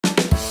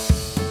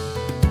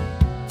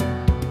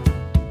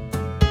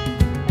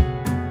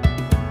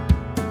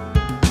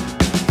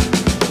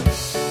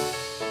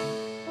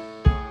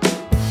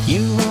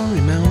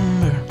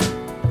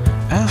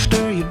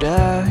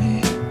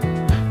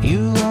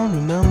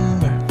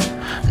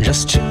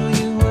just who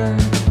you were.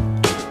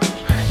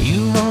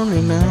 You won't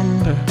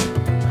remember,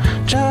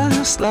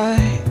 just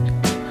like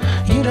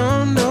you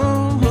don't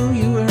know who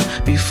you were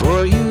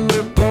before you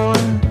were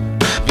born.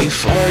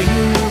 Before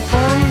you were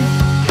born.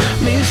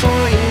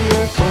 Before you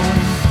were born.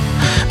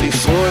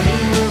 Before you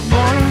were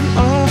born.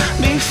 Oh,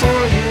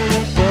 before you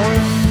were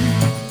born.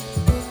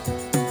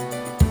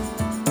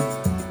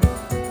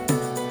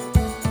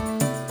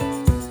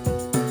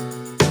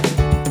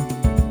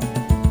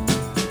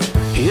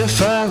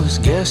 If I was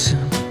guessing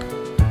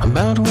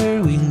about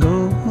where we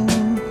go,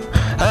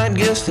 I'd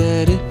guess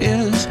that it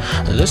is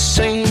the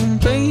same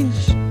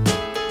place.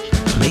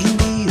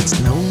 Maybe it's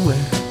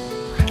nowhere,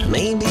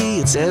 maybe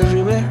it's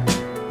everywhere.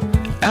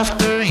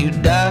 After you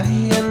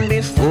die and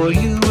before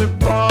you were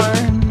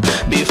born.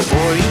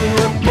 Before you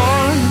were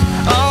born.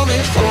 Oh,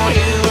 before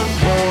you were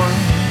born.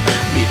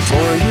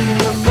 Before you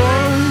were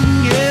born.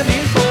 Yeah,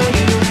 before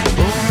you were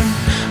born.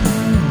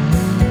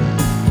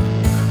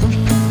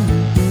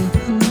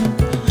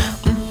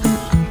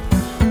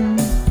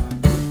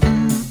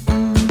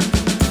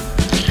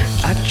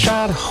 I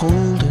try to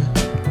hold it,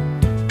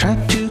 try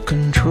to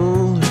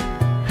control it,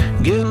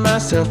 give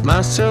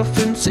myself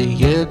and say,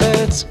 yeah,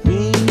 that's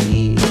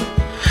me.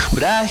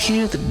 But I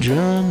hear the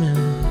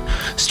drumming,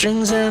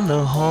 strings and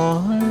the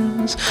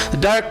horns, the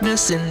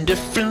darkness,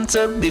 indifference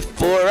of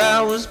before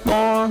I was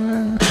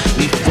born.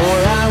 Before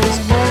I was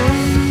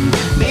born.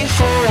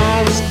 Before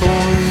I was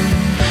born.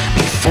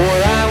 Before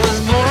I was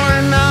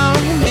born. Oh,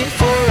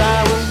 before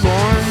I was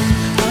born.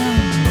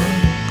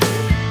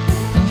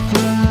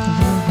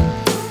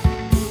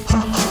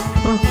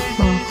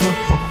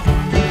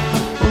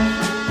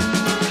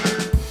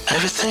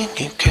 Everything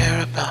you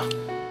care about,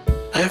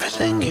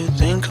 everything you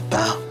think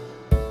about,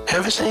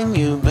 everything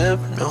you've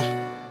ever known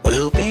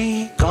will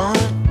be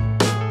gone.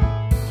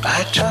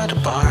 I try to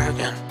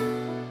bargain,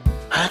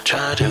 I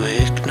try to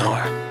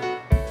ignore,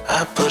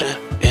 I put it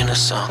in a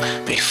song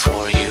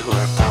before you